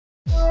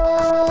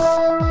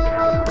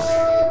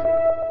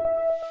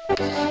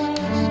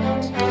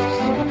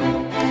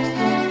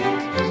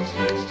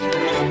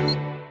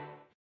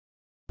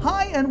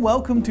and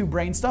welcome to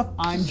Brain Stuff.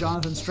 I'm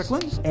Jonathan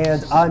Strickland.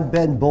 And I'm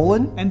Ben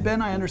Bolin. And Ben,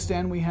 I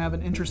understand we have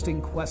an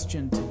interesting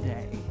question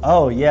today.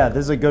 Oh yeah,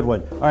 this is a good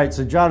one. All right,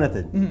 so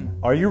Jonathan,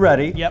 are you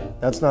ready?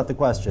 Yep. That's not the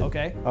question.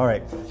 Okay. All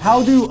right.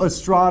 How do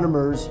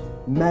astronomers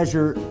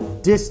measure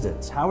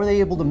distance? How are they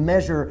able to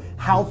measure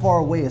how far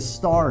away a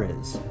star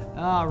is?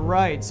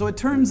 Right. So it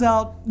turns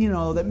out,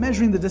 that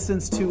measuring the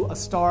distance to a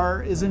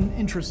star is an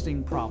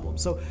interesting problem.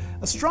 So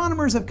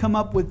astronomers have come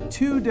up with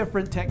two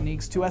different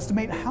techniques to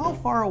estimate how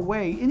far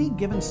away any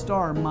given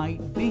star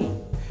might be.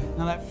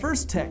 Now that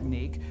first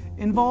technique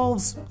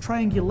involves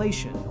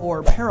triangulation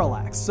or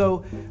parallax.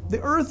 So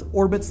the Earth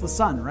orbits the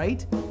sun,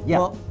 right? Yeah.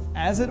 Well,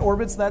 as it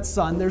orbits that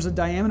sun, there's a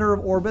diameter of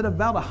orbit of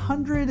about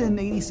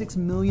 186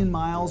 million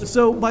miles.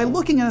 So by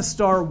looking at a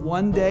star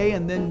one day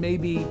and then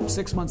maybe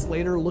 6 months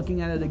later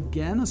looking at it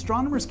again,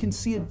 astronomers can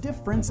see a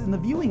difference in the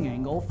viewing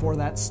angle for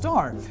that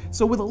star.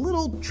 So with a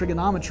little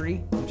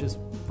trigonometry, which is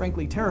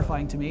frankly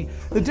terrifying to me,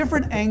 the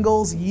different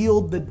angles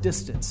yield the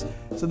distance.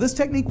 So this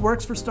technique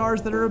works for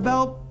stars that are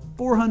about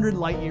 400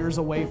 light years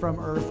away from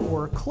Earth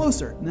or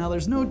closer. Now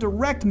there's no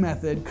direct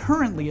method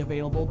currently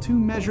available to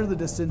measure the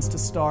distance to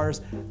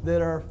stars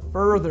that are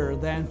further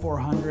than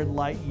 400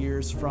 light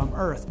years from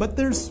Earth. But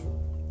there's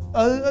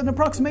an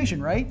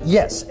approximation, right?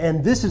 Yes,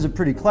 and this is a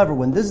pretty clever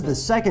one. This is the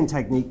second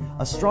technique.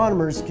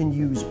 Astronomers can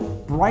use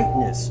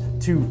brightness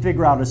to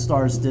figure out a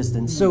star's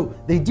distance. So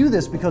they do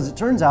this because it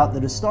turns out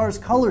that a star's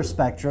color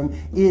spectrum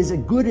is a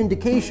good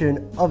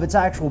indication of its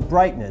actual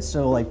brightness.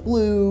 So like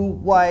blue,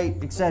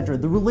 white, etc.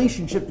 The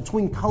relationship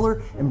between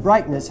color and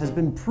brightness has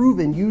been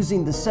proven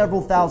using the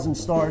several thousand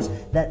stars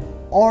that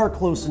are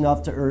close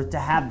enough to Earth to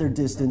have their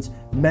distance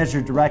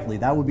measured directly.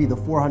 That would be the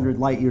 400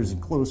 light years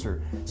and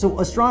closer.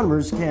 So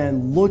astronomers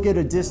can look at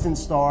a distant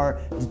star,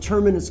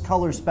 determine its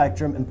color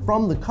spectrum, and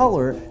from the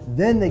color,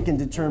 then they can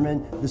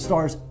determine the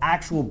star's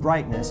actual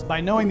brightness.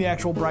 By knowing the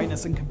actual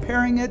brightness and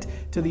comparing it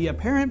to the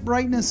apparent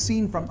brightness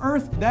seen from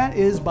Earth, that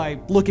is by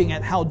looking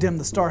at how dim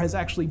the star has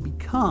actually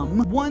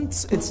become.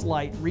 Once its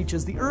light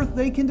reaches the Earth,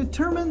 they can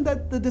determine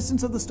that the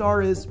distance of the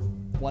star is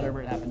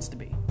whatever it happens to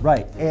be.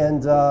 Right,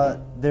 and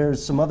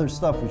there's some other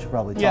stuff we should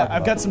probably talk about. Yeah,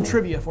 I've got some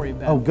trivia for you,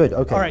 Ben. Oh, good,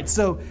 okay. All right,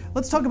 so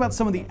let's talk about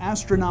some of the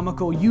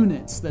astronomical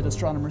units that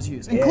astronomers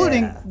use,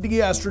 including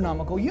the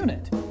astronomical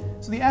unit.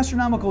 So the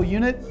astronomical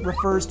unit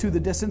refers to the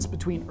distance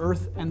between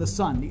Earth and the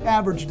Sun, the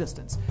average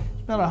distance.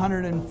 It's about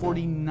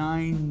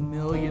 149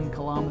 million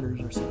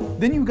kilometers or so.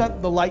 Then you've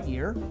got the light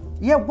year.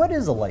 Yeah, what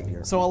is a light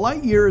year? So a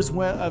light year is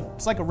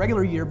it's like a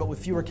regular year, but with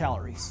fewer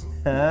calories.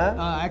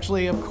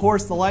 Actually, of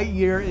course, the light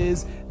year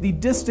is the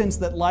distance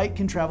that light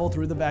can travel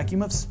through the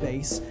vacuum of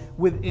space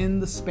within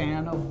the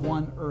span of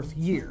one Earth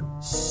year.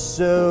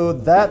 So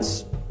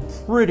that's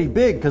pretty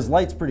big because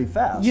light's pretty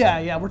fast.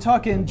 Yeah, we're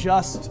talking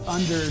just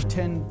under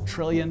 10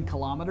 trillion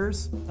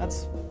kilometers.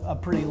 That's a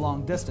pretty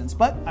long distance,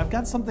 but I've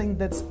got something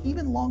that's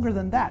even longer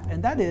than that,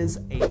 and that is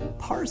a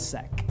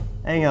parsec.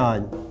 Hang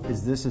on,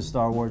 is this a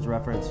Star Wars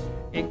reference?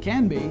 It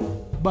can be,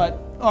 but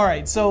all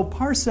right, so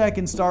parsec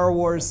in Star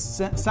Wars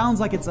sounds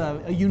like it's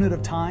a unit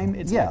of time.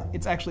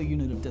 It's actually a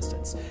unit of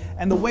distance.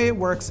 And the way it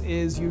works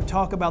is you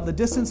talk about the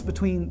distance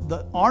between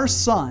our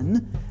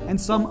sun and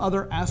some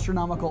other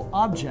astronomical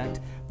object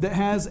that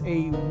has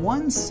a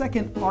 1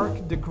 second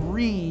arc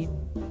degree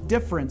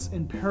difference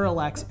in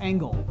parallax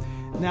angle.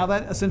 Now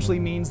that essentially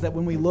means that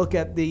when we look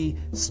at the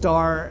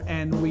star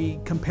and we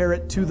compare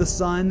it to the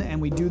sun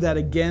and we do that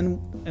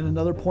again at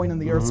another point in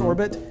the Earth's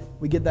orbit,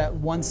 we get that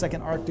 1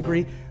 second arc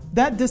degree.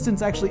 That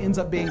distance actually ends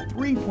up being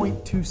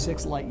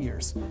 3.26 light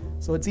years.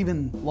 So it's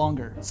even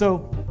longer.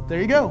 So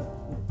there you go,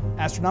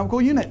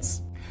 astronomical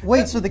units.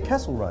 Wait, so the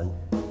Kessel Run?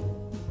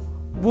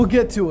 We'll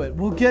get to it,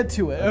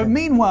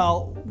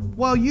 meanwhile,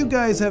 while you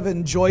guys have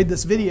enjoyed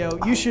this video,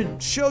 you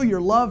should show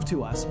your love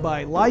to us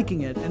by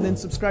liking it and then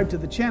subscribe to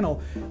the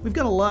channel. We've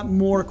got a lot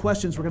more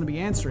questions we're going to be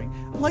answering,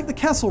 like the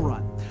Kessel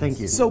Run. Thank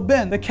you. So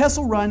Ben, the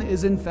Kessel Run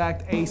is in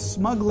fact a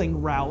smuggling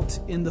route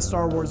in the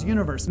Star Wars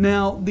universe.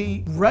 Now,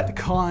 the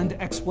retconned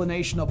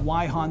explanation of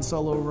why Han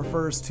Solo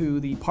refers to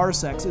the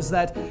parsecs is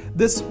that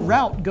this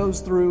route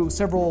goes through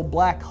several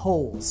black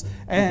holes.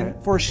 And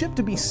for a ship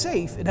to be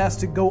safe, it has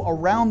to go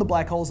around the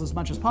black holes as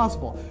much as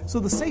possible. So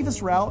the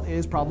safest route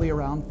is probably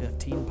around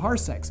 15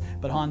 parsecs.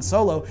 But Han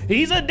Solo,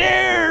 he's a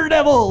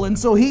daredevil, and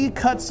so he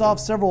cuts off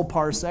several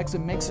parsecs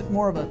and makes it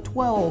more of a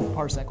 12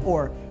 parsec,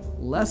 or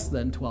less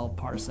than 12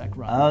 parsec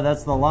run. Oh,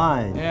 that's the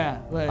line. Yeah.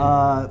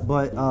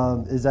 But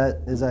is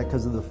that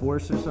because of the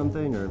Force or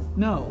something, or?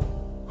 No.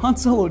 Han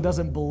Solo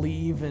doesn't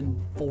believe in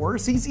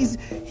Force.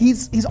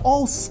 He's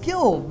all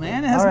skilled,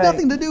 man. It has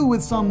nothing to do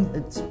with some...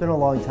 It's been a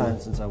long time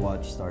since I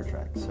watched Star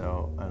Trek,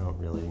 so I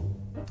don't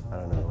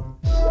know.